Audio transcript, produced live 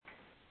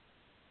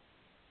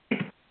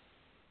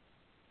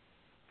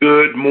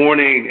Good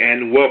morning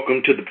and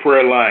welcome to the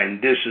prayer line.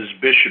 This is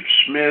Bishop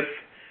Smith.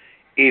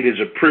 It is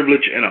a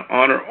privilege and an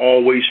honor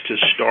always to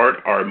start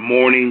our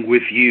morning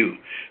with you.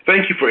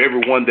 Thank you for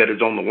everyone that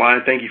is on the line.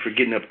 Thank you for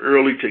getting up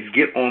early to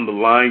get on the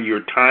line.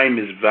 Your time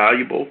is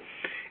valuable,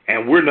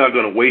 and we're not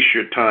going to waste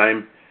your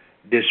time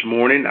this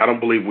morning. I don't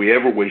believe we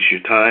ever waste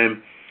your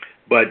time,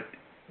 but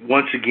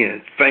once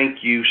again, thank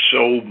you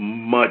so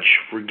much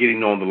for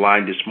getting on the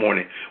line this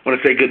morning. I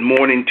want to say good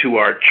morning to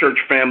our church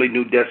family,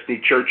 New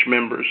Destiny Church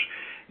members.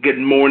 Good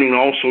morning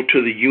also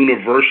to the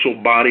universal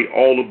body,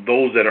 all of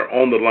those that are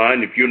on the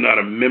line. If you're not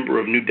a member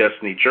of New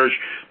Destiny Church,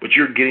 but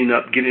you're getting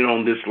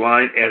on this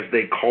line, as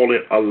they call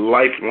it, a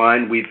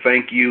lifeline, we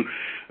thank you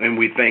and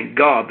we thank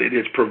God that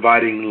it's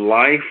providing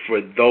life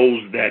for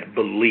those that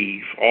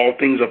believe. All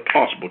things are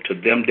possible to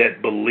them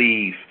that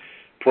believe.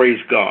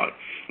 Praise God.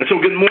 And so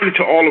good morning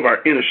to all of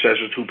our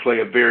intercessors who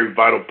play a very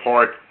vital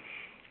part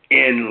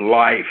in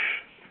life.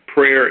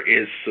 Prayer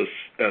is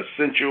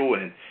essential,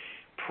 and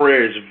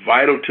prayer is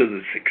vital to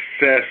the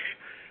success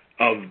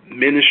of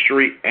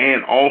ministry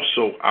and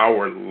also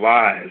our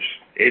lives.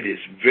 It is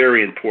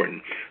very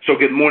important. So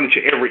good morning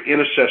to every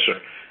intercessor.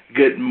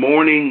 Good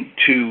morning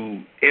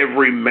to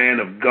every man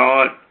of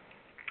God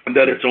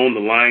that is on the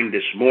line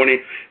this morning.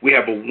 We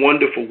have a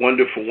wonderful,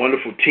 wonderful,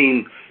 wonderful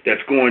team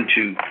that's going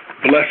to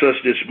bless us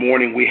this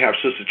morning. We have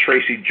Sister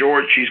Tracy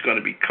George. She's going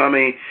to be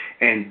coming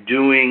and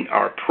doing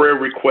our prayer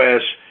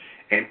requests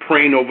and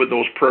praying over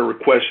those prayer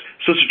requests.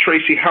 Sister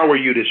Tracy, how are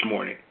you this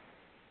morning?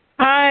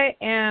 I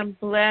am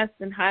blessed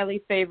and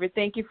highly favored.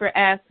 Thank you for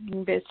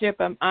asking, Bishop.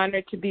 I'm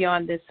honored to be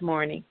on this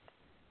morning.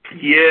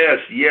 Yes,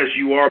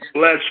 you are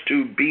blessed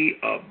to be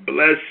a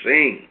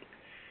blessing.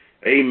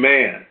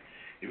 Amen.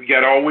 We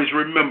got to always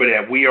remember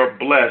that we are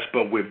blessed,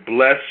 but we're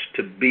blessed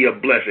to be a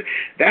blessing.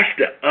 That's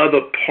the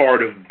other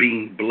part of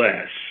being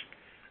blessed.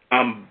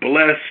 I'm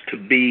blessed to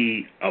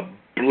be a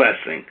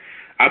blessing.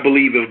 I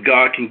believe if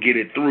God can get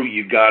it through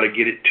you, God will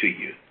get it to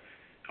you.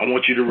 I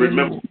want you to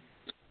remember.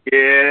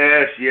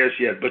 Yes.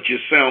 But you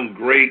sound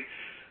great,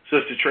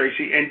 Sister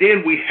Tracy. And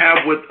then we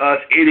have with us,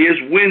 it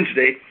is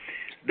Wednesday.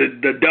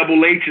 The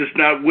Double H is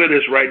not with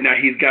us right now.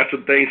 He's got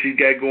some things he's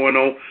got going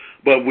on,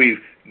 but we've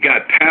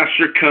got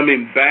Pastor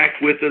coming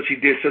back with us. He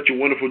did such a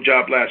wonderful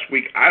job last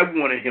week. I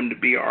wanted him to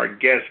be our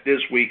guest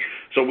this week.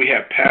 So we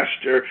have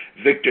Pastor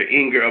Victor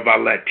Inger of our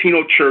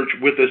Latino church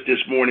with us this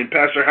morning.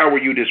 Pastor, how are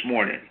you this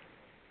morning?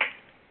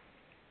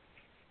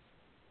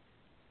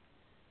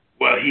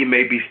 Well, he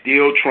may be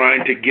still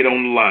trying to get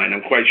on the line.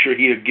 I'm quite sure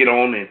he'll get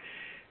on in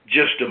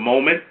just a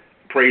moment.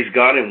 Praise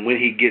God. And when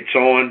he gets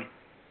on,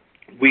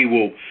 we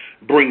will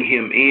bring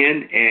him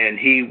in and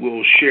he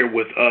will share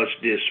with us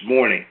this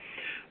morning.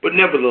 But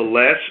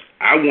nevertheless,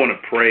 I want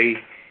to pray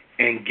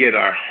and get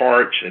our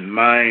hearts and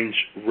minds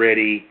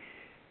ready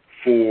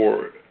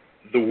for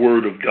the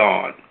Word of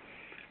God.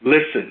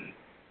 Listen,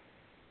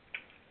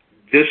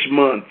 this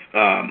month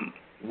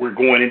we're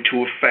going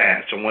into a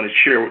fast. I want to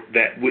share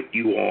that with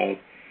you all.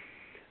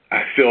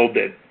 I feel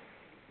that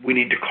we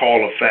need to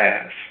call a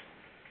fast.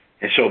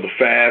 And so the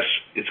fast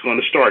is going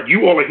to start.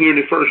 You all are hearing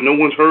it first. No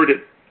one's heard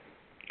it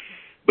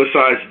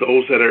besides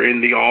those that are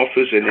in the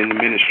office and in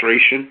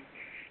administration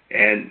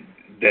and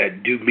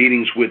that do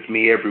meetings with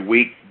me every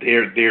week.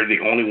 They're the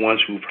only ones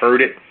who've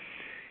heard it.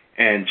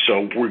 And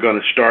so we're going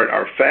to start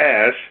our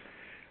fast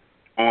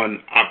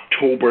on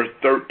October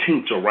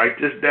 13th. So write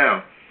this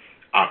down.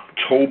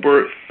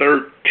 October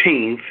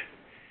 13th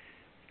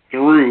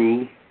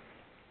through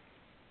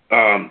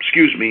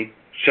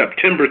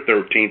September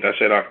 13th. I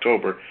said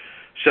October.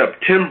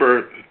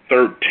 September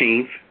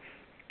 13th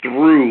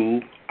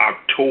through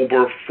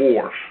October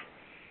 4th.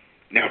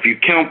 Now, if you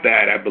count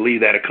that, I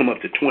believe that'll come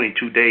up to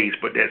 22 days,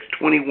 but that's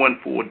 21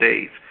 full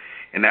days,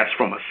 and that's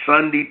from a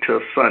Sunday to a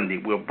Sunday.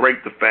 We'll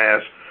break the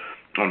fast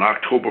on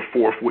October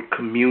 4th with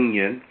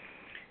communion,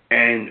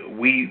 and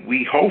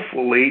we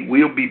hopefully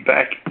will be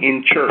back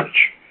in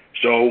church.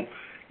 So,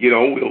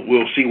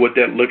 we'll see what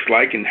that looks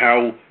like and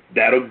how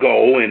that'll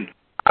go and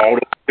all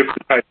those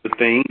different types of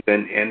things,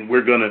 and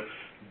we're going to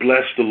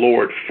bless the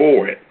Lord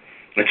for it.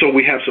 And so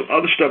we have some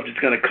other stuff that's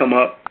going to come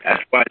up.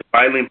 That's why it's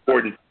vitally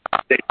important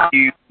that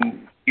you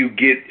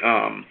get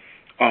on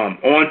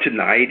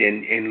tonight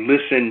and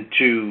listen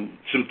to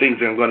some things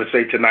that I'm going to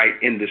say tonight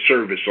in the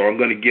service. So I'm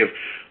going to give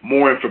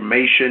more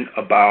information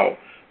about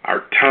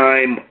our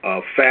time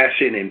of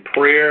fasting and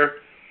prayer,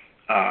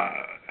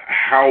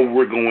 how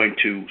we're going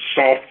to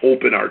soft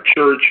open our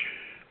church,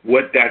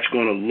 what that's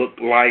going to look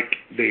like,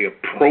 the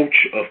approach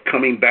of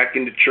coming back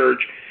into church.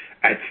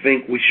 I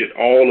think we should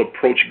all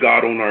approach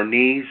God on our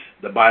knees.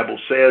 The Bible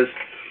says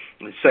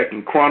in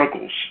 2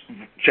 Chronicles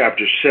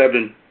chapter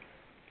 7,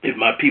 if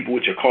my people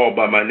which are called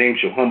by my name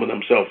shall humble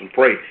themselves and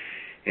pray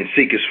and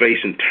seek his face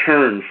and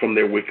turn from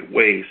their wicked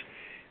ways,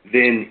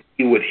 then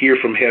he would hear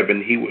from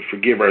heaven, he would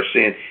forgive our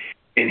sin,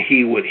 and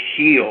he would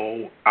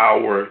heal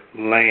our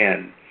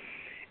land.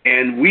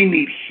 And we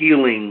need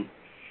healing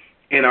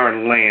in our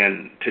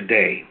land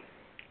today.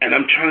 And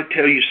I'm trying to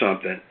tell you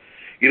something.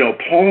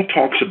 Paul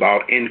talks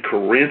about in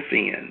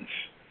Corinthians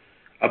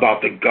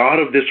about the God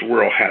of this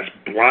world has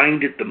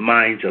blinded the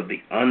minds of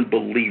the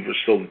unbelievers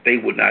so that they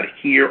would not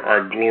hear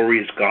our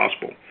glorious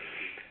gospel.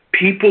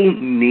 People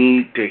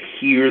need to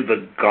hear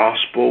the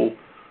gospel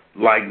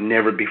like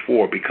never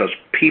before because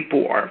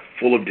people are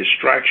full of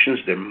distractions,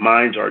 their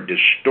minds are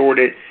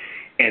distorted,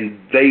 and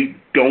they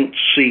don't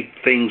see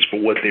things for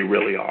what they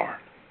really are.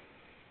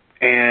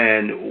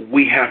 And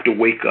we have to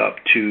wake up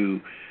to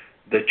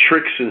the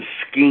tricks and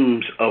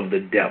schemes of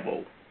the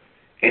devil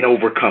and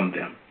overcome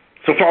them.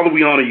 So, Father,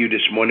 we honor you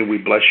this morning. We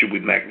bless you. We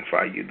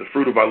magnify you. The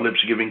fruit of our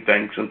lips giving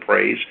thanks and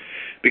praise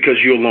because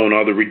you alone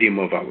are the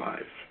Redeemer of our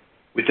lives.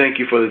 We thank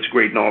you for this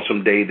great and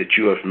awesome day that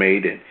you have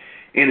made, and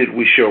in it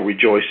we shall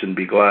rejoice and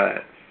be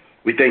glad.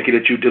 We thank you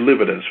that you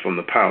delivered us from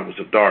the powers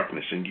of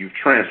darkness, and you've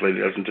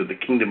translated us into the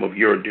kingdom of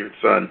your dear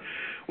Son,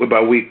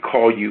 whereby we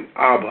call you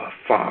Abba,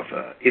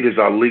 Father. It is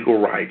our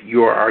legal right.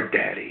 You are our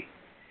daddy.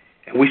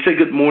 And we say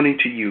good morning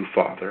to you,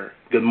 Father.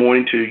 Good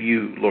morning to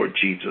you, Lord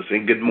Jesus,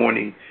 and good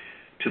morning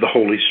to the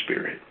Holy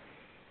Spirit.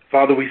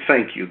 Father, we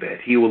thank you that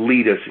he will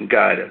lead us and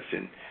guide us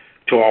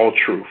into all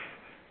truth.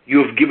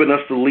 You have given us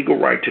the legal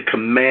right to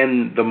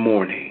command the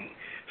morning.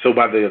 So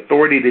by the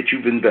authority that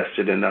you've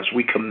invested in us,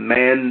 we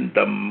command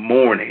the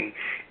morning,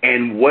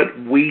 and what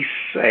we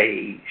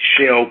say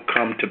shall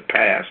come to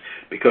pass,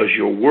 because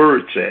your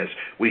word says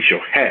we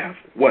shall have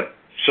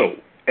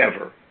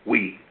whatsoever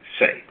we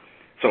say.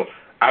 So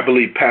I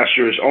believe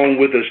Pastor is on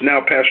with us now.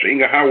 Pastor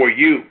Inga, how are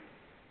you?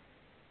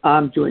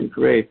 I'm doing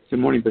great. Good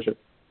morning, Bishop.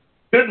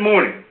 Good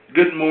morning.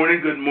 Good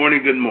morning. Good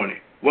morning. Good morning.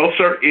 Well,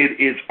 sir, it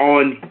is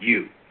on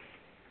you.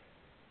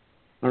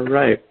 All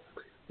right.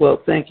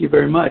 Well, thank you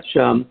very much.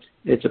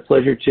 It's a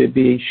pleasure to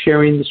be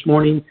sharing this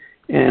morning.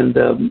 And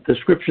the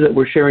scripture that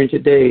we're sharing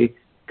today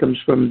comes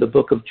from the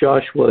book of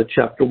Joshua,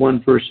 chapter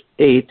 1, verse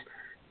 8.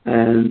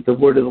 And the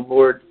word of the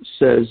Lord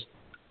says,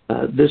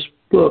 this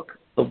book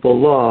of the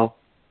law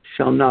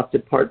shall not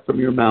depart from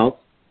your mouth,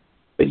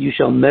 but you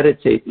shall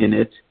meditate in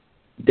it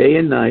day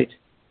and night,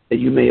 that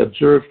you may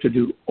observe to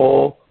do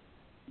all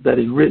that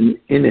is written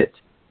in it.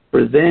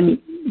 For then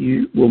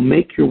you will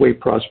make your way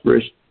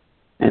prosperous,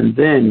 and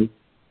then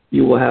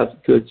you will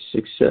have good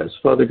success.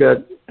 Father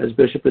God, as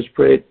Bishop has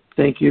prayed,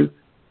 thank you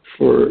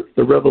for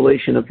the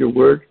revelation of your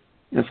word.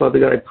 And Father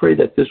God, I pray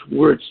that this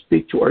word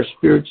speak to our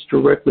spirits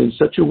directly in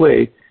such a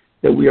way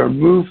that we are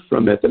moved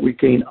from it, that we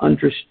gain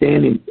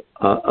understanding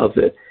of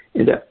it,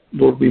 and that,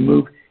 Lord, we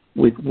move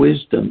with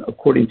wisdom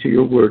according to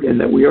your word, and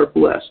that we are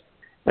blessed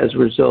as a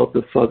result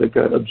of, Father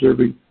God,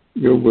 observing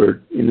your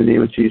word in the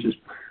name of Jesus.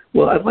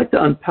 Well, I'd like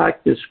to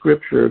unpack this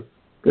scripture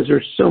because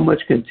there's so much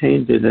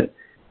contained in it.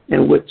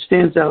 And what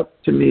stands out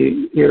to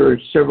me here are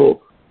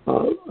several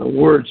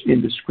words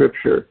in the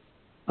scripture.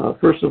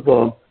 First of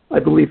all, I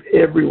believe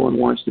everyone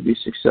wants to be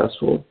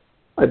successful.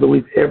 I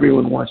believe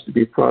everyone wants to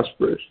be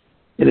prosperous.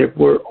 And if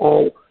we're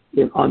all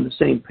on the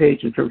same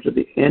page in terms of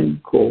the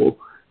end goal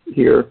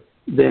here,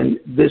 then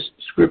this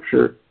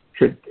scripture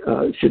should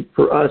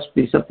for us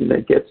be something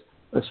that gets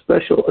a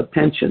special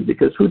attention,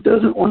 because who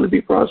doesn't want to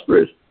be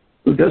prosperous?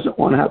 Who doesn't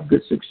want to have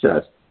good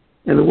success?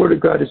 And the Word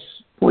of God is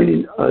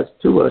pointing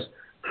to us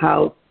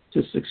how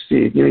to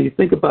succeed. You know, you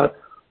think about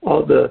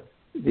all the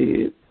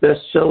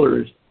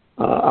bestsellers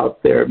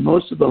out there.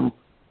 Most of them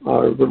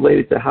are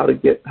related to how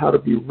to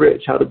be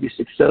rich, how to be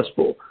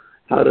successful,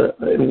 how to,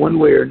 in one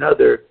way or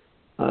another,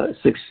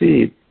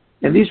 succeed.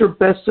 And these are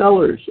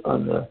bestsellers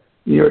on the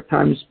New York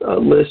Times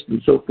list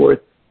and so forth.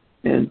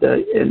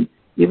 And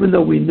even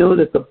though we know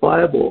that the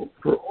Bible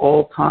for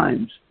all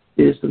times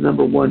is the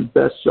number one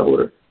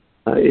bestseller,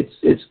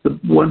 it's the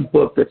one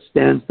book that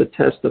stands the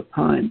test of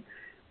time.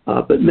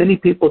 But many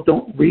people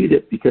don't read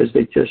it because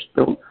they just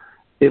don't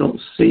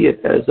see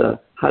it as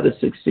a how to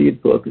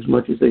succeed book as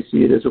much as they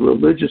see it as a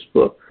religious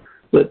book.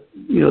 But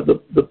you know,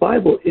 the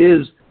Bible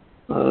is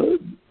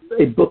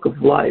a book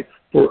of life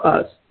for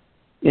us.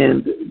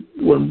 And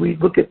when we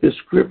look at this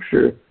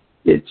scripture,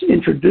 it's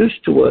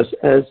introduced to us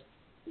as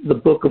the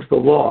book of the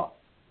law.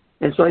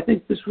 And so I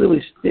think this really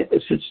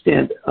should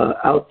stand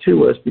out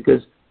to us,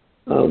 because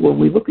when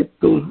we look at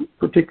those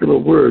particular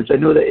words, I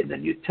know that in the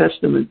New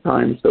Testament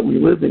times that we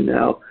live in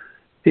now,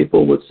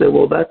 people would say,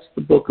 well, that's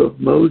the book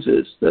of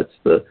Moses. That's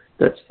the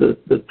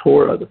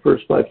Torah, the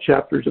first 5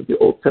 chapters of the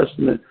Old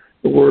Testament.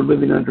 But we're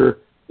living under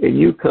a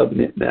new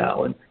covenant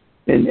now.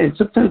 And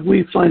sometimes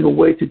we find a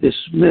way to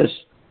dismiss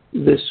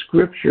this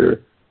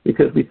scripture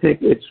because we think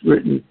it's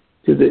written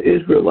to the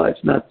Israelites,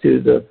 not to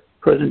the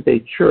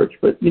present-day church.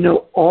 But, you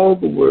know, all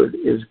the word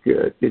is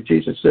good.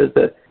 Jesus says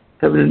that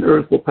heaven and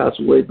earth will pass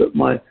away, but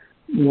my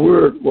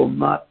word will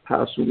not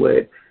pass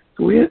away.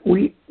 So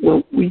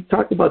when we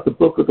talk about the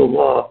book of the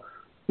law,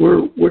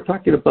 we're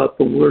talking about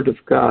the word of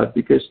God,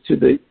 because to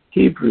the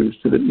Hebrews,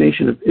 to the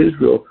nation of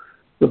Israel,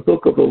 the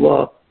book of the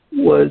law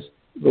was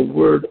the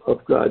word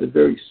of God, the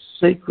very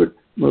sacred,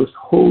 most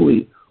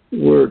holy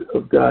word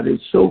of God.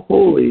 It's so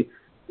holy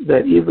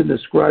that even the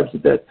scribes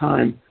at that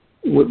time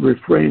would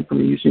refrain from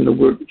using the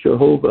word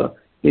Jehovah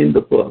in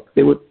the book.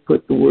 They would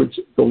put the words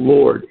the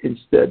Lord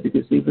instead,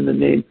 because even the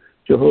name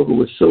Jehovah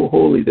was so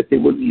holy that they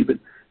wouldn't even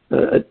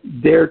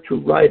dare to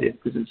write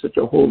it because it's such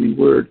a holy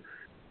word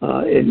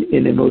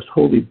in a most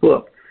holy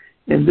book.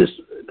 And this,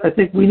 I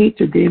think we need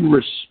to gain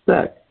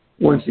respect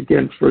once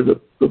again for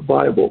the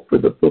Bible, for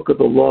the book of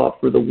the law,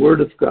 for the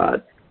Word of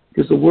God,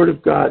 because the Word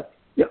of God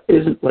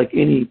isn't like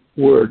any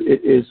word.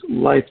 It is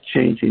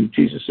life-changing.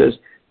 Jesus says,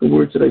 the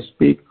words that I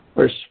speak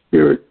are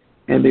spirit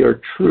and they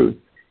are truth.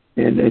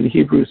 And in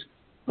Hebrews,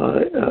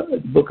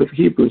 the book of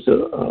Hebrews,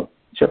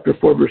 chapter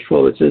 4, verse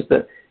 12, it says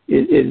that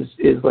it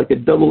is like a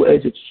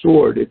double-edged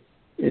sword,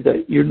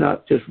 that you're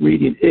not just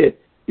reading it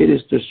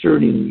is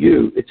discerning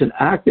you. It's an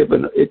active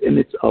and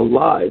it's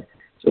alive.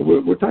 So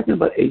we're talking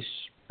about a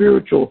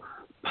spiritual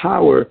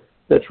power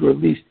that's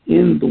released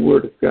in the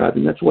Word of God,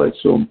 and that's why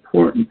it's so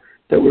important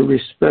that we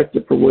respect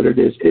it for what it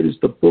is. It is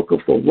the book of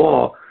the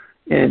law,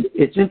 and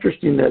it's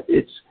interesting that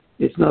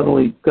it's not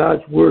only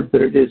God's Word, but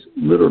it is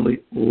literally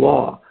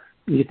law.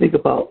 When you think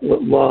about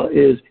what law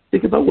is,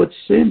 think about what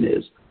sin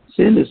is.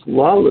 Sin is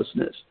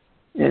lawlessness,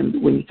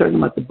 and when you're talking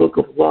about the book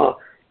of law,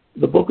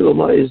 the book of the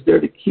law is there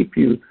to keep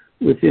you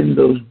within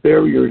those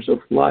barriers of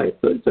life,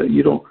 so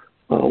you don't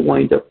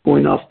wind up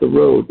going off the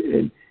road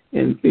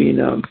and being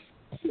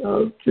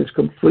just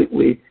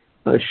completely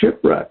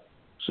shipwrecked.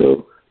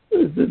 So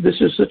this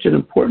is such an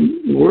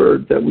important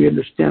word that we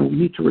understand. We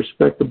need to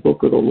respect the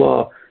book of the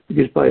law,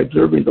 because by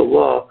observing the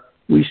law,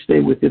 we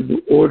stay within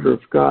the order of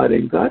God.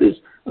 And God is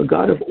a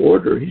God of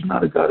order. He's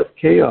not a God of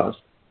chaos.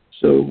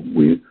 So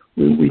we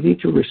need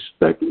to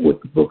respect what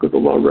the book of the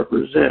law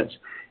represents.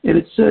 And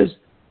it says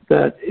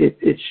that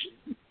it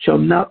shall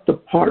not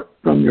depart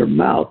from your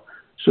mouth.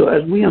 So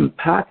as we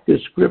unpack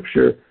this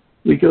scripture,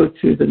 we go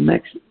to the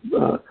next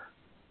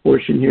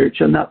portion here. It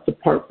shall not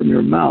depart from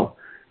your mouth.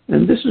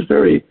 And this is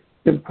very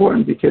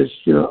important because,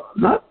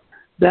 not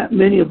that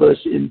many of us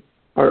in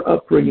our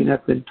upbringing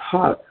have been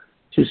taught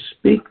to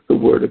speak the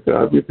Word of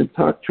God. We've been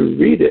taught to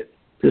read it,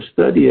 to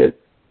study it,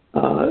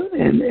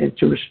 and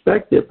to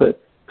respect it.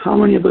 But how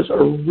many of us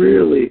are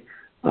really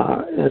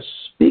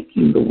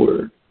speaking the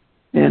Word?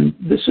 And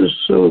this is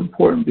so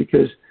important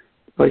because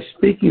by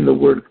speaking the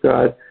Word of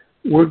God,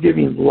 we're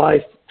giving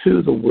life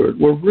to the Word.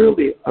 We're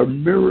really a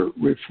mirror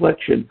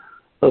reflection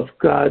of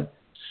God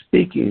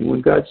speaking.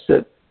 When God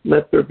said,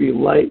 let there be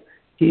light,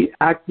 He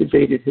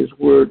activated His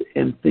Word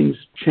and things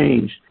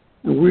changed.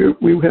 And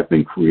we have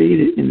been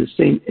created in the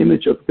same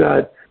image of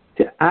God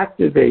to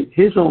activate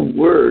His own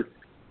Word.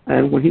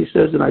 And when He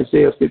says in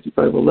Isaiah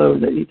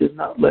 55:11 that He does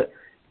not let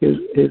His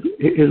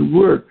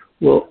Word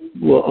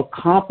will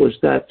accomplish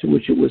that to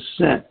which it was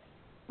sent.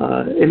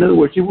 In other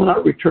words, it will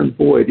not return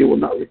void. It will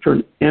not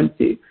return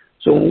empty.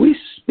 So when we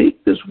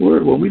speak this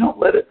word, when we don't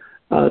let it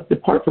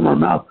depart from our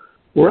mouth,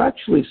 we're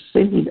actually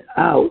sending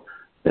out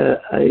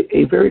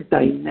a very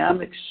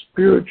dynamic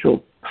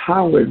spiritual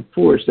power and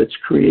force that's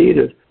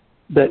creative,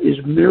 that is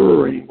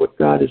mirroring what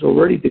God has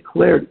already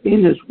declared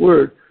in His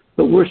Word,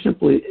 but we're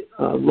simply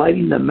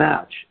lighting the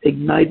match,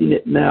 igniting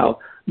it now,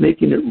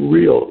 making it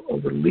real,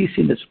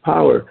 releasing its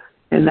power,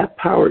 and that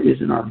power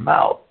is in our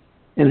mouth.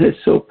 And it's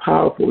so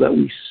powerful that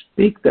we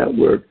speak that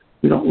word.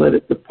 We don't let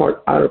it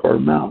depart out of our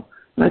mouth.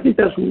 And I think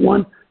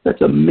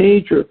that's a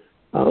major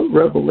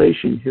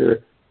revelation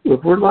here.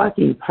 If we're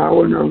lacking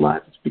power in our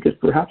lives, it's because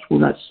perhaps we're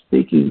not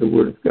speaking the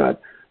Word of God.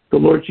 The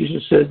Lord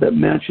Jesus says that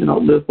man should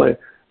not live by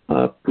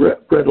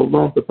bread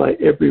alone, but by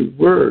every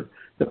word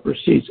that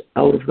proceeds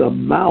out of the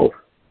mouth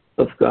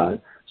of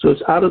God. So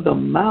it's out of the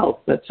mouth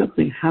that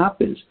something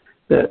happens,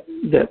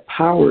 that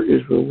power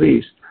is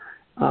released.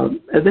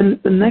 And then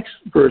the next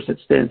verse that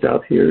stands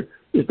out here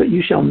is, but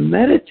you shall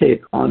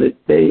meditate on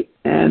it day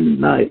and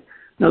night.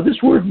 Now,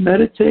 this word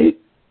meditate,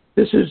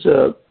 this is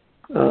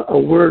a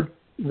word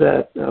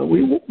that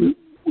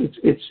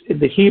it's in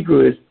the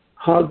Hebrew is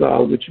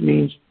hagal, which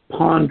means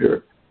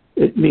ponder.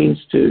 It means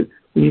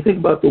when you think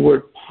about the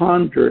word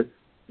ponder,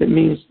 it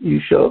means you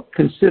shall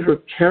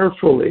consider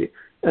carefully,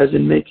 as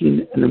in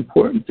making an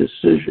important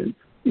decision.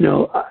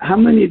 How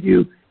many of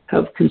you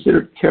have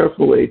considered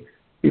carefully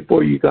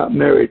before you got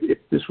married if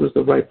this was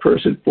the right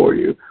person for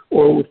you,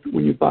 or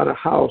when you bought a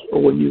house,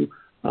 or when you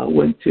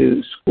went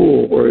to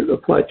school or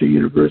applied to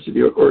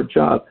university or a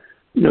job?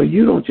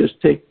 You don't just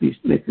make these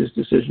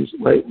decisions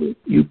lightly.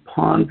 You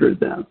ponder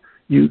them.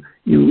 You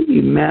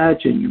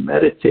imagine, you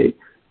meditate,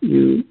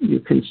 you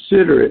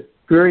consider it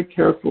very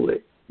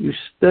carefully. You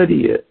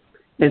study it.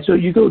 And so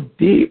you go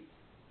deep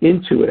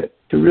into it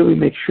to really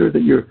make sure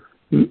that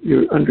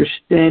you're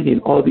understanding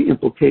all the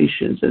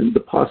implications and the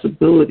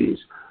possibilities.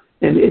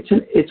 And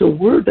it's a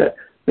word that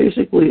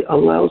basically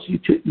allows you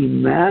to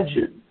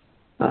imagine.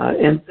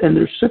 And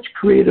there's such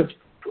creative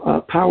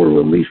power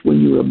release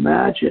when you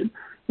imagine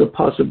the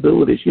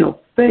possibilities.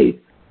 Faith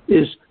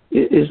is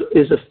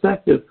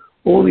effective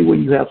only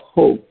when you have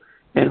hope.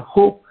 And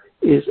hope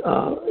is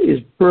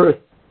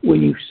birthed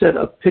when you set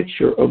a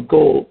picture, a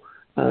goal,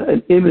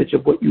 an image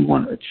of what you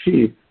want to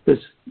achieve.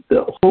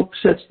 The hope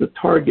sets the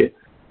target,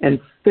 and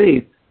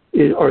faith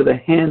are the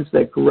hands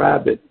that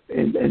grab it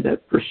and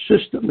that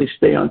persistently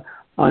stay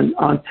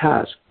on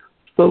task,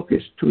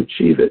 focused to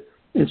achieve it.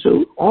 And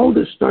so all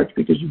this starts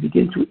because you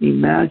begin to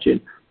imagine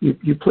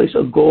You place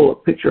a goal, a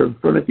picture in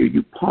front of you.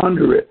 You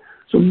ponder it.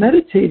 So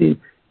meditating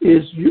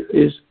is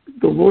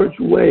the Lord's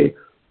way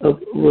of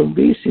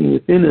releasing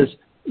within us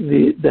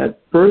that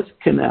birth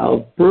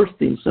canal,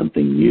 birthing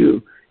something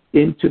new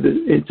into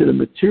the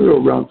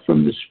material realm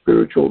from the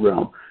spiritual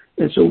realm.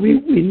 And so we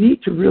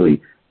need to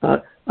really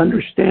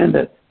understand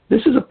that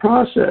this is a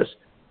process,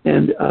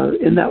 and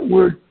that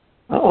word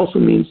also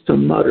means to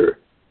mutter,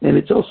 and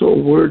it's also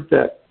a word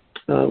that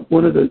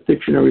one of the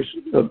dictionaries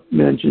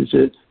mentions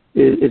it.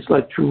 It's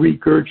like to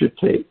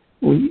regurgitate,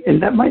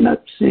 and that might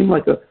not seem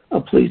like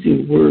a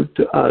pleasing word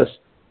to us,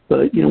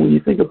 but when you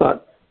think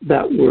about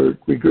that word,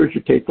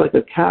 regurgitate, like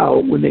a cow,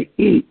 when they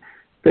eat,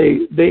 they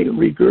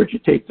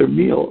regurgitate their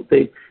meal.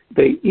 They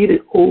eat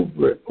it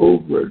over and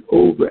over and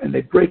over, and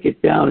they break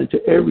it down into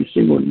every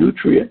single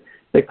nutrient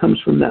that comes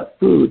from that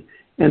food.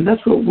 And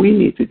that's what we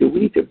need to do.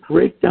 We need to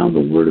break down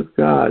the Word of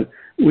God.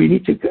 We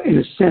need to, in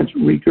a sense,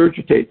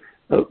 regurgitate,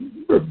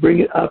 bring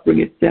it up, bring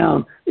it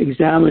down,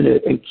 examine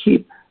it, and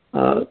keep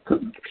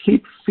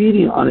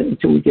feeding on it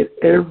until we get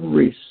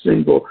every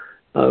single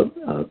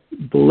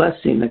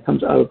blessing that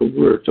comes out of the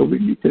Word. So we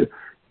need to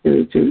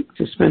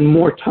spend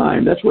more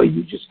time. That's why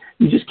you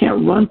just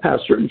can't run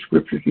past certain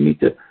scriptures. You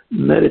need to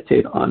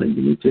meditate on it.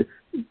 You need to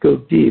go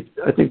deep.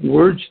 I think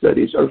word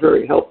studies are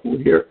very helpful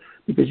here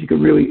because you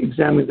can really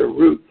examine the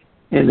root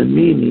and the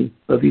meaning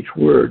of each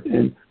word.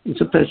 And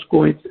sometimes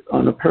going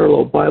on a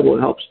parallel Bible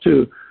helps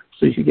too,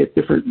 so you can get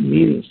different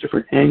meanings,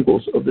 different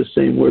angles of the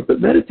same word.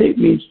 But meditate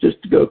means just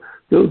to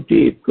go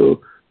deep,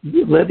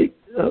 let it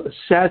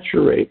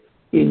saturate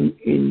in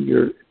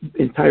your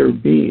entire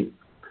being.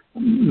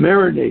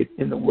 Marinate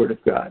in the Word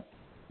of God,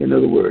 in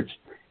other words.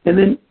 And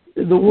then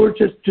the word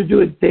just to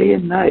do it day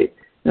and night.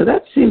 Now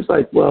that seems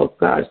like, well,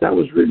 gosh,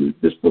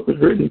 this book was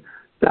written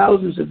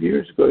thousands of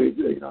years ago.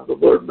 The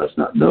Lord must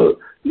not know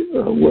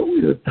what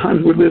the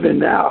times we live in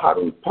now. How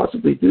do we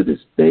possibly do this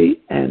day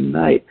and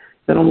night?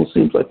 That almost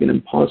seems like an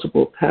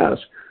impossible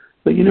task.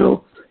 But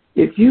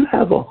if you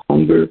have a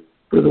hunger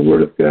for the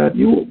Word of God,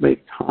 you will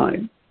make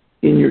time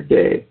in your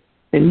day,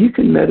 and you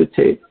can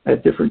meditate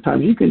at different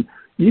times. You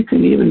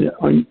can even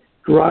on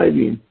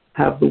driving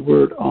have the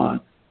Word on.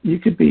 You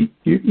could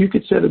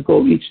set a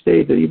goal each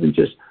day to even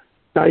just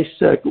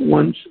dissect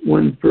one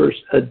verse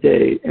a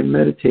day and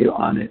meditate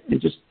on it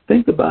and just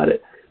think about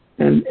it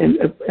and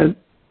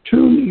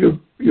tune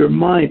your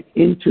mind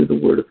into the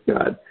Word of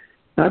God.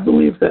 And I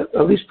believe that,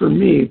 at least for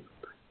me,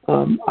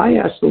 I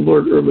asked the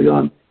Lord early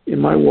on in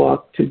my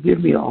walk to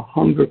give me a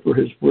hunger for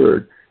His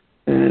Word,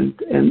 and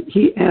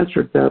He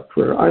answered that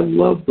prayer. I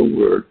love the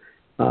Word.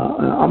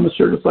 I'm a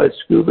certified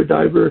scuba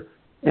diver,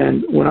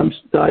 and when I'm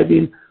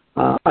diving,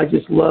 I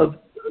just love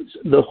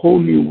the whole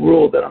new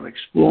world that I'm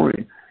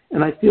exploring.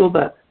 And I feel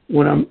that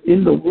when I'm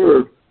in the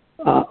Word,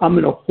 I'm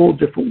in a whole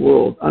different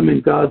world. I'm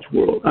in God's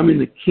world. I'm in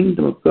the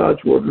kingdom of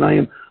God's world,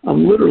 and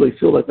I'm literally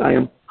feel like I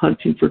am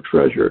hunting for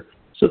treasure.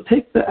 So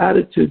take the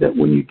attitude that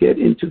when you get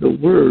into the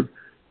Word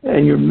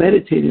and you're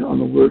meditating on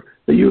the Word,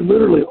 that you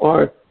literally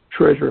are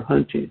treasure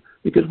hunting.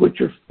 Because what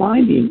you're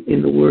finding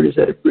in the Word is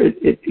that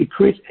it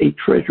creates a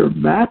treasure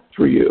map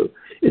for you.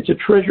 It's a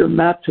treasure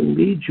map to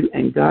lead you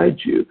and guide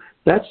you.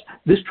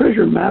 This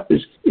treasure map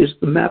is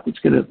the map that's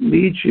going to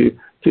lead you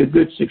to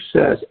good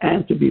success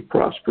and to be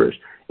prosperous.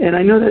 And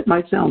I know that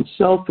might sound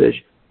selfish,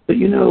 but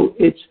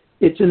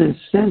it's an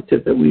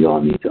incentive that we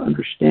all need to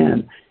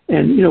understand.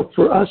 And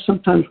for us,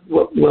 sometimes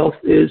what wealth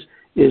is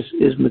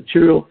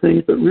material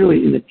things, but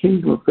really in the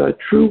kingdom of God,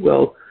 true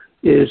wealth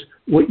is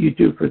what you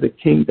do for the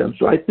kingdom.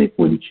 So I think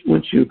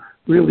once you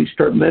really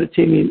start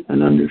meditating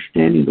and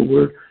understanding the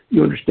Word,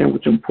 you understand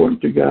what's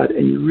important to God,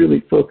 and you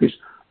really focus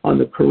on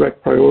the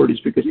correct priorities,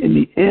 because in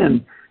the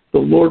end, the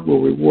Lord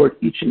will reward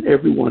each and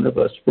every one of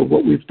us for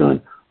what we've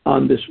done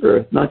on this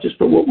earth, not just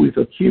for what we've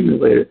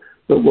accumulated,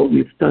 but what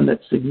we've done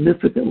that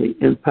significantly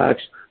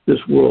impacts this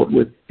world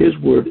with His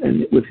Word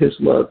and with His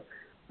love.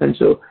 And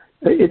so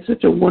it's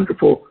such a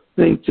wonderful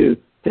thing to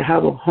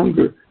have a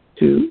hunger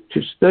to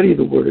study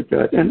the Word of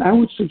God. And I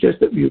would suggest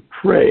that you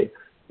pray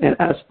and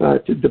ask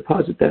God to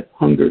deposit that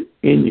hunger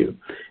in you.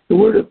 The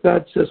Word of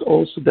God says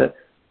also that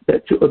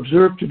to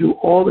observe, to do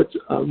all that's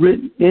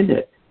written in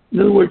it. In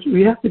other words,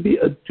 we have to be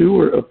a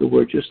doer of the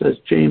Word, just as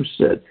James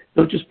said.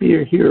 Don't just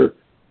be a hearer,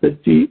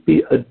 but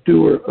be a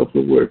doer of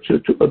the Word. So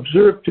to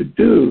observe, to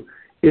do,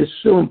 is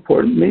so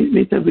important.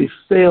 Many times we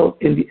fail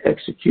in the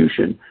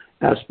execution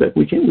aspect.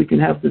 We can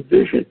have the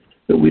vision,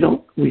 but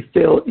we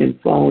fail in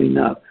following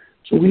up.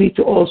 So we need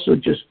to also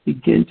just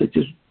begin to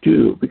just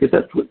do, because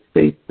that's what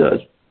faith does.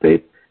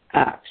 Faith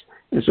acts.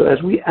 And so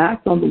as we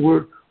act on the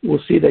Word,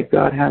 we'll see that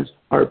God has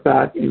our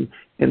back and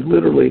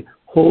literally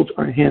holds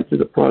our hand through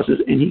the process,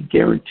 and He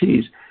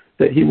guarantees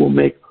that He will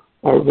make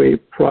our way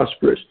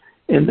prosperous.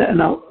 And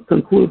then I'll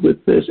conclude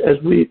with this. As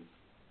we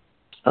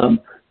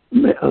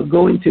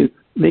go into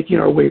making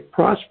our way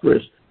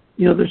prosperous,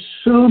 there's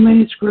so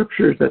many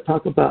scriptures that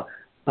talk about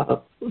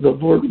the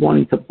Lord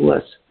wanting to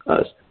bless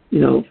us.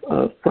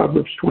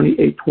 Proverbs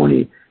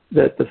 28:20,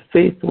 that the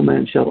faithful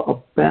man shall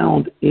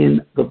abound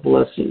in the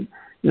blessing.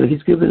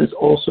 He's given us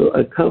also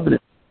a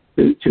covenant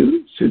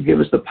to give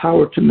us the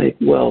power to make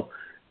wealth.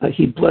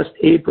 He blessed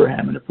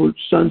Abraham, and if we're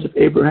sons of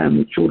Abraham,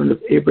 the children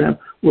of Abraham,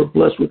 we're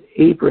blessed with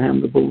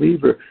Abraham, the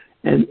believer.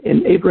 And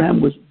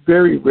Abraham was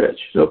very rich.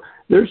 So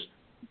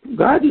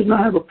God does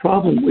not have a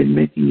problem with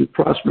making you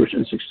prosperous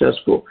and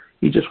successful.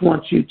 He just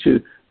wants you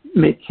to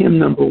make him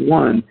number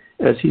one,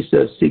 as he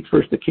says, seek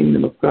first the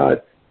kingdom of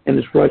God and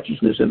his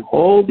righteousness, and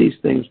all these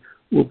things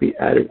will be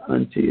added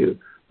unto you.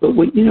 But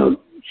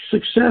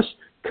success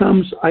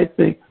comes, I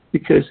think,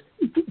 because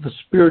the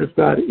Spirit of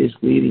God is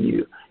leading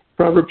you.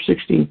 Proverbs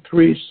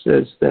 16:3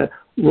 says that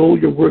roll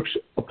your works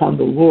upon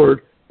the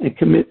Lord and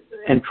commit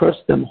and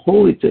trust them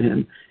wholly to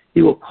him.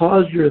 He will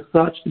cause your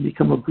thoughts to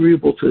become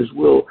agreeable to his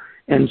will,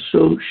 and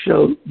so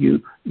shall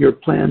your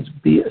plans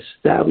be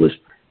established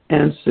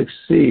and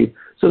succeed.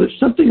 So there's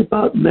something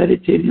about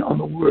meditating on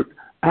the Word,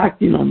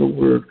 acting on the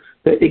Word,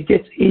 that it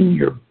gets in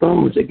your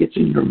bones, it gets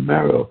in your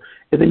marrow,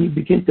 and then you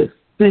begin to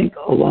think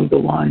along the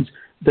lines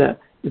that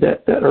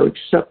are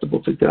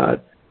acceptable to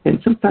God. And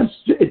sometimes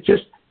it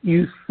just,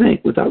 you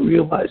think without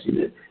realizing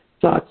it,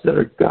 thoughts that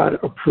are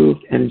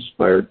God-approved and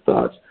inspired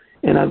thoughts.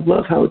 And I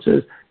love how it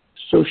says,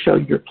 so shall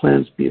your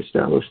plans be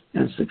established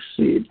and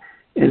succeed.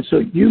 And so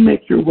you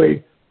make your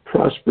way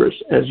prosperous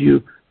as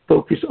you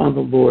focus on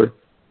the Lord.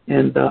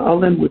 And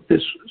I'll end with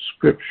this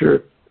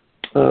scripture,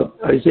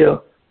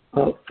 Isaiah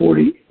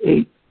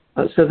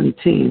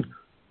 48:17,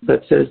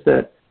 that says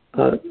that,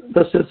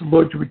 thus says the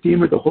Lord, the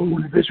Redeemer, the Holy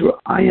One of Israel,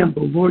 I am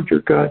the Lord your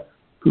God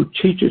who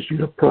teaches you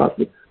to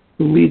profit,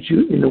 who leads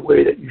you in the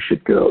way that you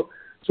should go.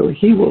 So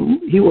he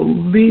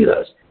will lead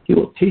us. He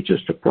will teach us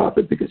to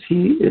profit because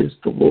he is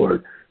the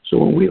Lord. So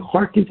when we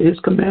hearken to his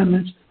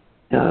commandments,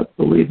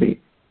 believe me,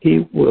 he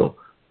will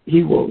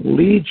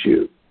lead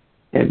you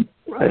and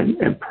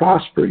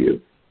prosper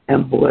you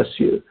and bless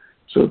you.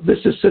 So this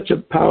is such a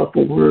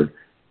powerful word.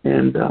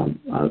 And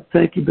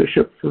thank you,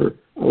 Bishop, for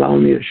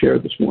allowing me to share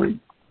this morning.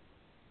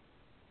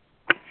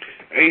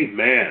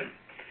 Amen.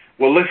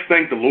 Well, let's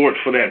thank the Lord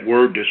for that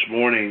word this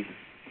morning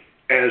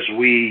as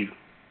we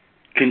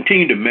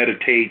continue to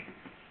meditate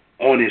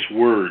on his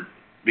word,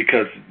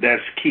 because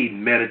that's key,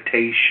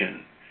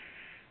 meditation,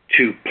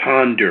 to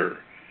ponder,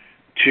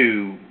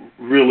 to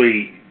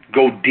really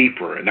go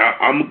deeper. And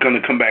I'm going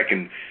to come back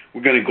and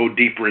we're going to go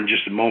deeper in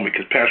just a moment,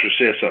 because Pastor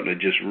said something that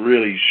just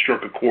really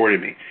struck a chord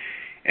in me.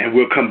 And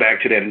we'll come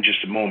back to that in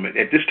just a moment.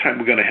 At this time,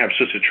 we're going to have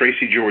Sister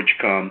Tracy George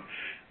come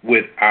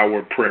with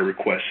our prayer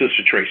request.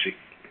 Sister Tracy.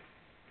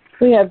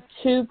 We have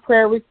two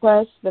prayer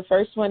requests. The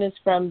first one is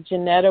from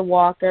Janetta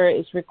Walker,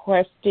 is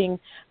requesting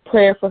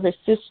prayer for her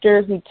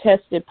sister who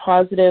tested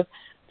positive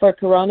for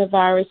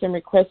coronavirus, and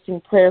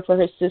requesting prayer for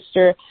her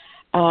sister.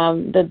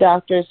 The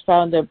doctors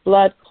found a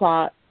blood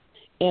clot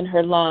in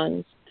her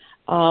lungs.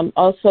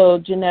 Also,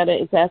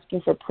 Janetta is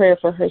asking for prayer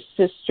for her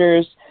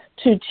sister's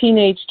two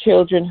teenage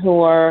children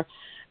who are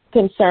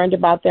concerned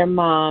about their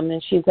mom,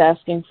 and she's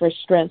asking for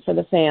strength for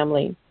the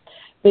family.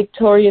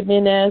 Victoria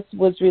Minez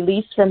was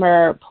released from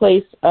her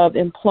place of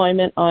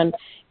employment on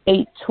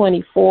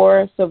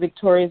 8/24, so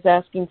Victoria is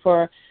asking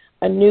for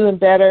a new and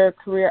better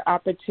career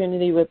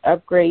opportunity with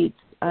upgrades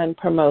and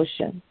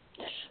promotion.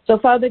 So,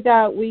 Father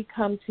God, we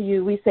come to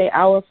you. We say,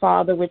 Our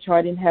Father, which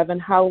art in heaven,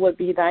 hallowed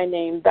be thy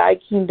name. Thy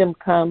kingdom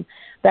come,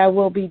 thy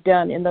will be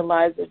done in the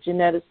lives of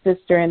Janetta's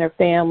sister and her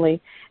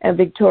family, and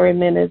Victoria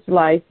Minez's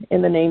life,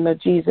 in the name of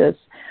Jesus.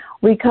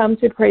 We come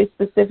to pray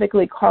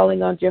specifically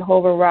calling on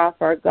Jehovah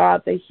Rapha, our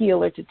God, the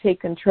healer, to take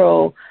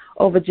control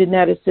over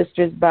Janetta's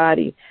sister's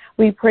body.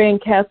 We pray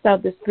and cast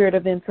out the spirit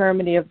of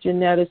infirmity of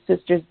Janetta's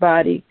sister's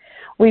body.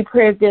 We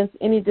pray against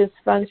any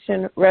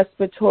dysfunctional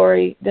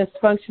respiratory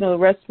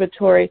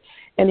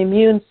and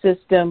immune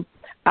system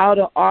out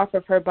or off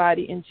of her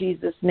body in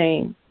Jesus'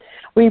 name.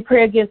 We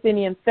pray against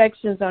any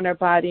infections on her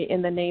body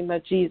in the name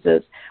of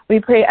Jesus. We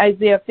pray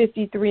Isaiah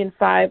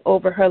 53:5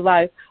 over her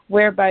life,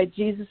 whereby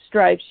Jesus'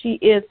 stripes she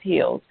is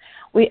healed.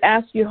 We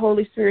ask you,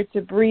 Holy Spirit,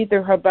 to breathe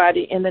through her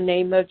body in the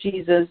name of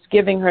Jesus,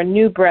 giving her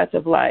new breath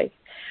of life.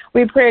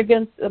 We pray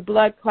against the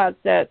blood clot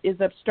that is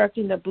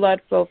obstructing the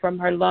blood flow from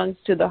her lungs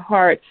to the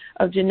heart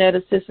of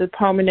Janetta's sister's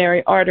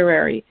pulmonary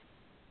artery,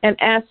 and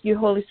ask you,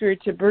 Holy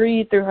Spirit, to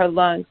breathe through her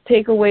lungs.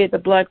 Take away the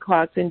blood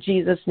clots in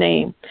Jesus'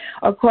 name.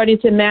 According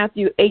to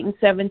Matthew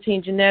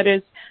 8:17,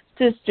 Janetta's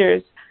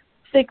sister's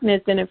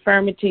sickness and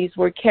infirmities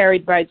were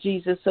carried by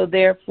Jesus, so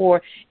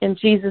therefore, in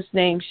Jesus'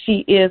 name,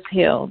 she is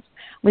healed.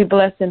 We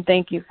bless and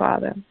thank you,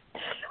 Father.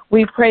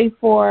 We pray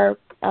for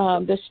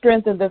the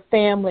strength of the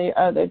family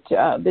of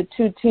the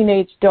two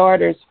teenage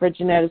daughters for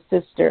Janetta's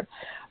sister.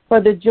 For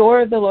the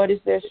joy of the Lord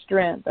is their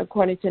strength,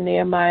 according to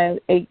Nehemiah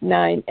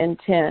 8:9 and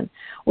 10.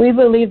 We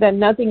believe that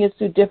nothing is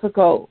too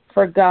difficult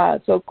for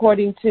God. So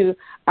according to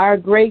our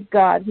great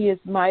God, he is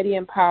mighty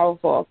and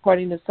powerful,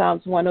 according to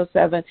Psalms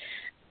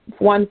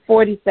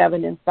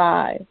 147 and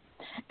 5.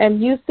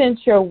 And you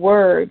sent your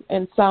word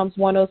in Psalms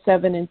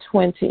 107 and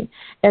 20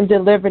 and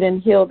delivered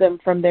and healed them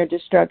from their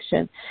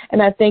destruction. And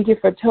I thank you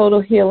for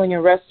total healing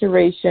and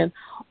restoration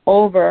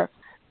over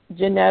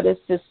Janetta's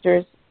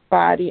sister's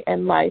body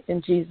and life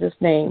in Jesus'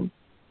 name.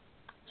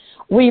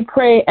 We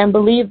pray and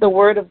believe the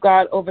word of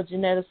God over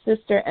Janetta's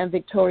sister and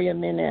Victoria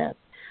Menez.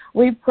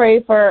 We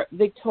pray for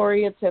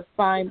Victoria to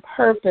find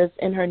purpose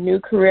in her new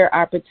career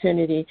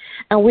opportunity,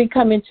 and we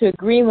come into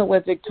agreement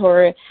with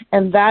Victoria,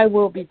 and thy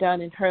will be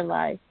done in her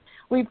life.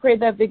 We pray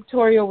that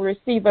Victoria will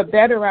receive a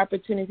better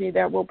opportunity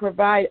that will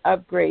provide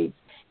upgrades,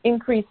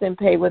 increase in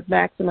pay with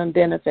maximum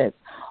benefits.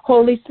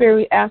 Holy Spirit,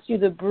 we ask you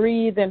to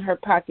breathe in her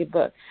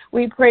pocketbook.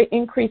 We pray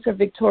increase for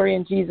Victoria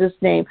in Jesus'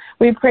 name.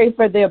 We pray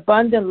for the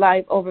abundant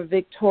life over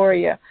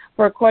Victoria,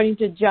 for according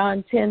to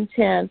John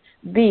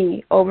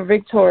 10:10b over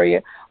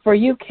Victoria, for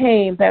you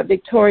came that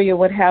Victoria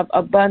would have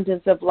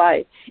abundance of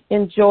life,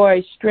 in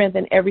joy, strength,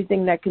 and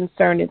everything that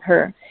concerneth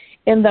her.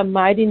 In the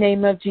mighty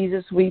name of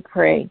Jesus we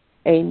pray.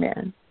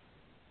 Amen.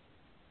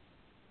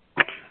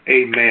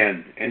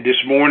 Amen. And this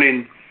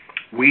morning,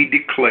 we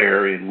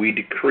declare and we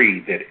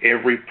decree that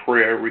every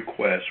prayer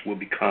request will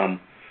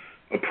become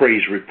a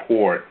praise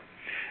report.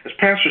 As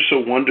Pastor so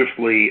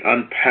wonderfully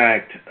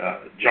unpacked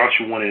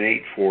Joshua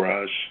 1:8 for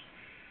us,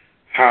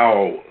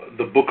 how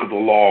the book of the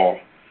law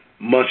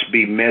must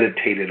be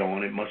meditated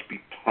on, it must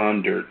be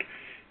pondered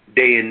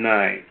day and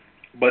night.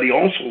 But he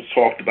also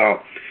talked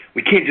about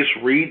we can't just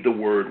read the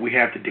word, we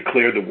have to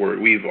declare the word.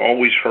 We've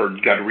always heard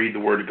you got to read the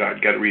word of God,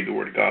 you got to read the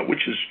word of God,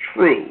 which is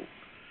true,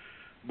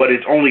 but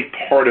it's only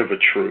part of a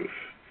truth.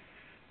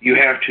 You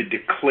have to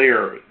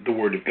declare the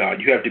word of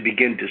God. You have to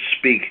begin to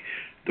speak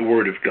the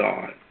word of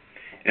God.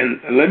 And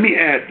let me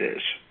add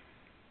this.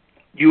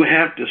 You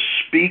have to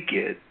speak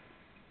it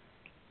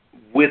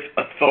with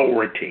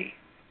authority,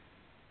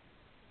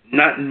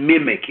 not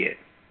mimic it.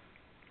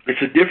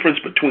 It's a difference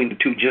between the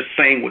two, just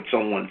saying what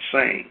someone's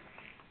saying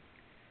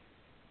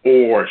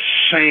or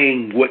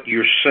saying what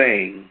you're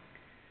saying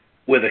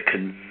with a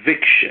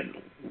conviction,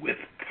 with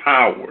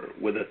power,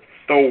 with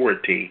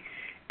authority,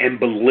 and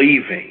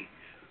believing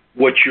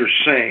what you're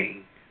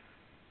saying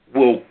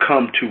will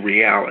come to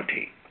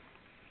reality.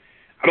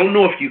 I don't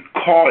know if you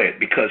caught it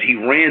because he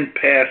ran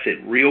past it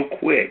real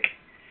quick.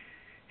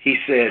 He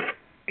said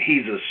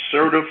he's a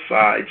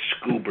certified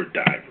scuba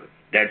diver.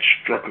 That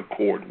struck a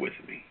chord with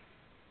me.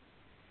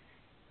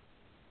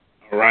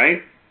 All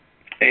right?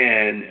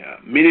 And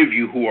many of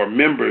you who are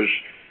members,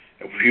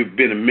 if you've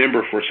been a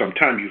member for some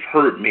time, you've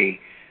heard me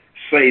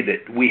say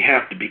that we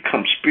have to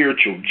become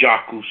spiritual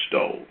Jacques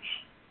Cousteaus.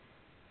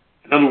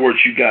 In other words,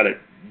 you got to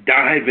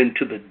dive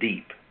into the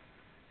deep.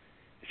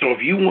 So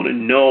if you want to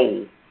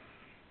know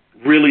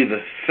really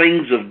the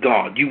things of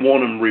God, you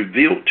want them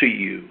revealed to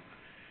you,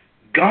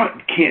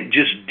 God can't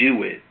just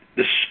do it.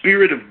 The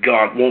Spirit of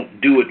God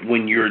won't do it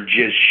when you're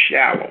just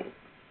shallow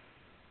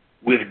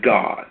with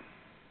God.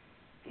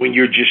 When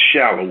you're just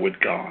shallow with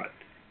God.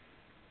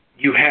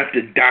 You have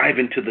to dive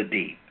into the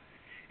deep.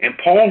 And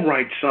Paul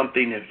writes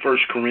something in 1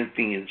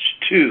 Corinthians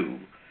 2.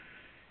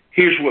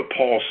 Here's what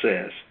Paul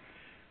says.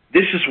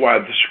 This is why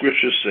the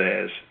scripture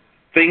says,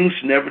 things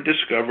never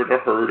discovered or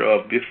heard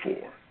of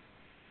before,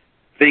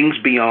 things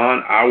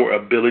beyond our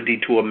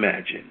ability to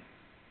imagine.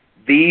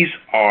 These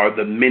are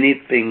the many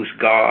things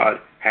God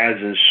has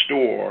in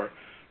store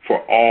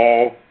for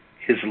all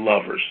his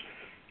lovers.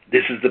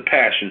 This is the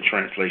Passion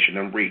Translation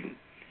I'm reading.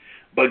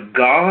 But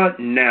God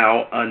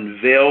now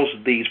unveils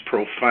these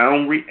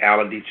profound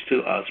realities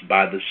to us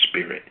by the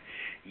Spirit.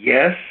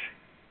 Yes,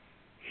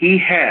 he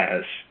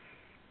has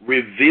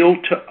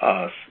revealed to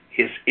us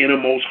his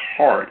innermost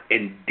heart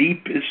and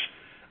deepest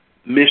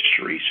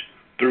mysteries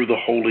through the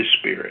Holy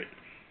Spirit,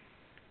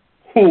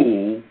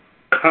 who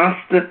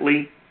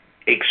constantly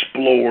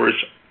explores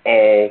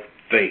all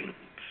things.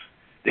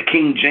 The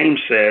King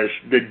James says,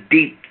 the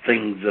deep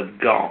things of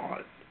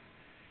God.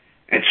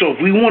 And so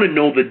if we want to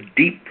know the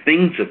deep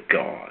things of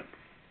God,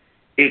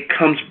 it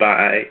comes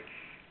by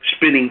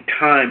spending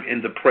time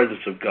in the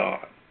presence of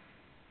God.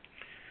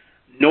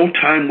 No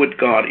time with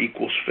God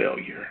equals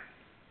failure,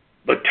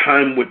 but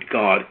time with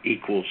God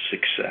equals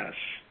success.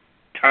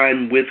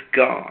 Time with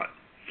God.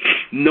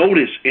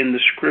 Notice in the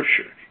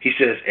scripture, he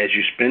says, as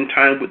you spend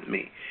time with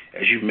me,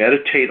 as you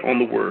meditate on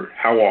the word,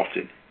 how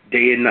often?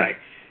 Day and night.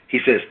 He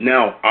says,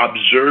 now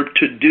observe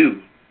to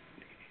do,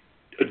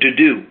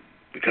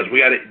 because we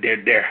got it.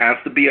 There has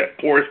to be a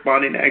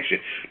corresponding action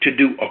to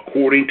do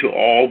according to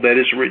all that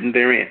is written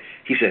therein.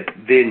 He said,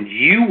 then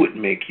you would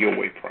make your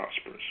way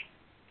prosperous.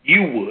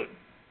 You would.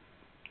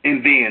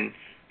 And then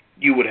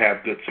you would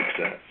have good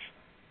success.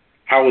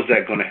 How is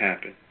that going to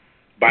happen?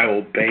 By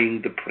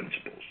obeying the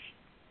principles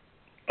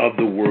of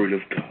the Word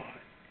of God.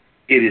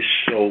 It is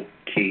so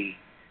key.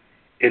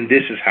 And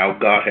this is how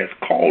God has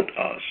called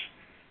us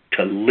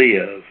to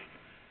live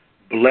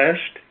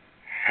blessed,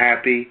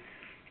 happy,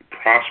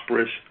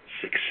 prosperous,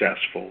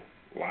 successful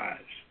lives.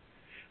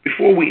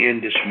 Before we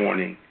end this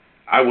morning,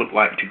 I would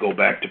like to go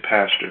back to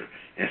Pastor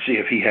and see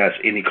if he has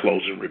any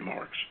closing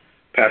remarks.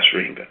 Pastor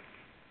Inga.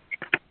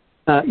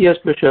 Yes,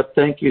 Bishop,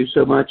 thank you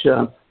so much.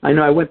 I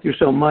know I went through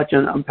so much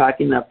on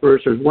unpacking that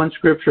verse. There's one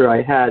scripture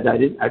I had. I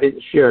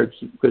didn't share it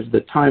because of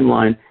the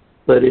timeline,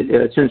 but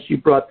since you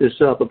brought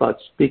this up about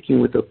speaking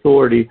with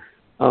authority,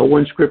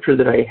 one scripture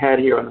that I had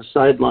here on the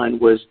sideline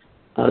was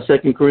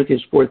 2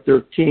 Corinthians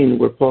 4:13,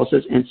 where Paul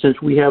says, "And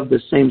since we have the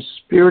same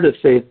spirit of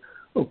faith,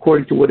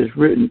 according to what is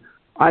written,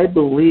 I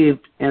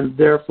believed and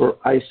therefore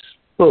I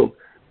spoke.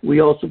 We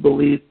also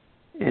believe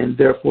and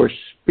therefore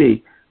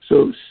speak."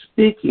 So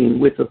speaking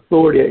with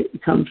authority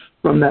comes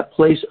from that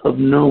place of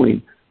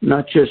knowing,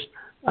 not just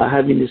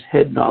having this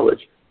head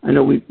knowledge. I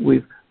know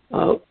we've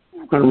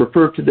kind of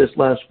referred to this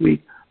last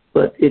week,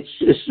 but it's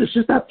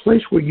just that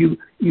place where you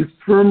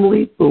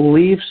firmly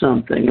believe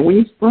something. And when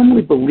you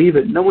firmly believe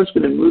it, no one's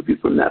going to move you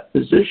from that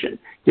position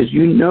because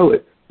you know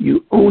it.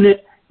 You own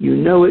it, you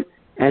know it,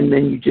 and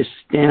then you just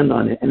stand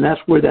on it. And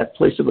that's where that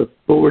place of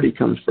authority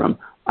comes from.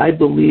 I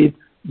believe,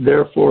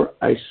 therefore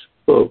I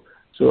spoke.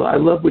 So I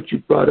love what you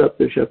brought up,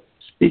 Bishop.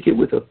 Speak it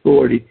with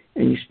authority,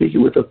 and you speak it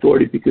with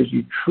authority because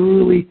you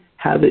truly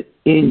have it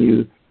in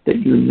you that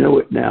you know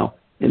it now,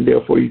 and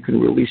therefore you can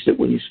release it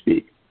when you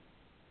speak.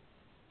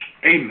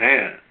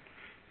 Amen.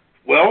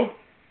 Well,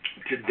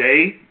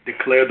 today,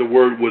 declare the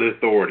word with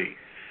authority.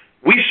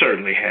 We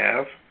certainly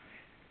have.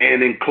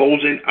 And in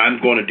closing,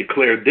 I'm going to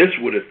declare this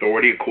with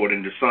authority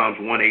according to Psalms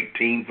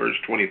 118, verse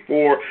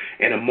 24.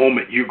 In a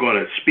moment, you're going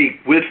to speak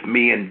with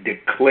me and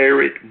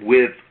declare it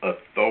with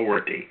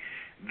authority.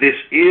 This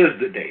is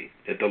the day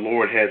that the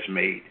Lord has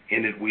made.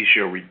 In it we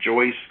shall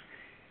rejoice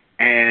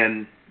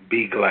and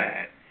be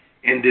glad.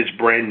 In this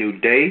brand new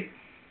day,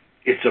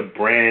 it's a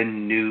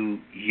brand new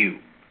you.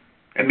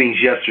 That means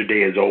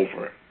yesterday is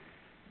over.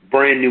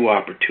 Brand new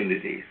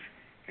opportunities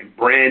and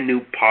brand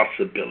new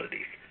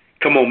possibilities.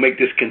 Come on, make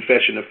this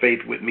confession of faith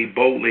with me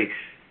boldly.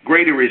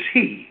 Greater is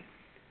he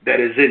that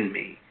is in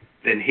me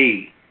than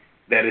he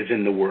that is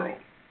in the world.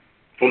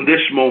 From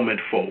this moment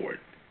forward,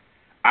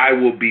 I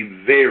will be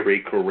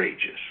very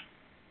courageous.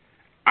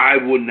 I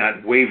will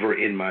not waver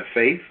in my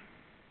faith.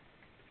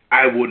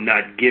 I will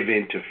not give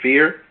in to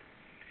fear.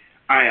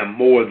 I am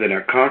more than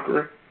a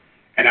conqueror,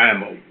 and I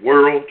am a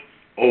world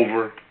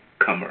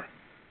overcomer.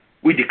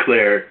 We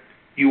declare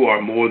you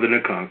are more than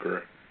a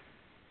conqueror,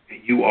 and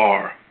you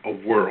are a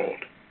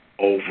world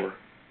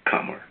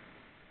overcomer.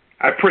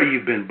 I pray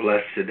you've been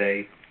blessed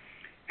today.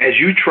 As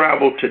you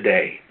travel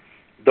today,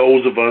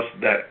 those of us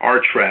that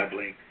are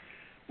traveling,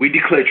 we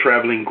declare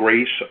traveling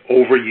grace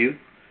over you,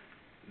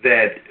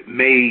 that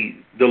may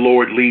the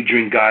Lord lead you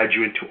and guide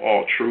you into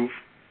all truth.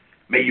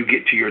 May you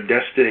get to your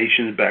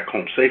destinations back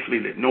home safely,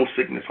 that no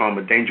sickness, harm,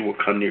 or danger will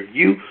come near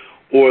you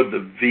or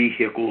the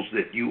vehicles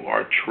that you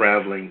are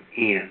traveling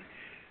in.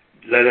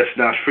 Let us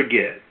not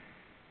forget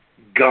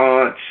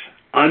God's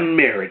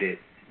unmerited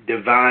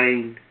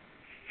divine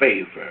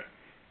favor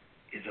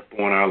is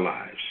upon our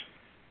lives.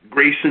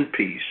 Grace and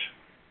peace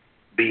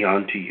be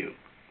unto you.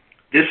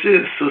 This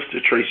is Sister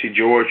Tracy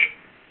George,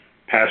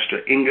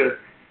 Pastor Inga,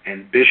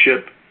 and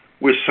Bishop.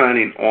 We're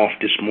signing off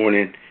this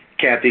morning.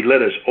 Kathy,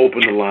 let us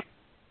open the line.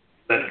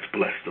 Let us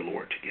bless the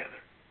Lord together.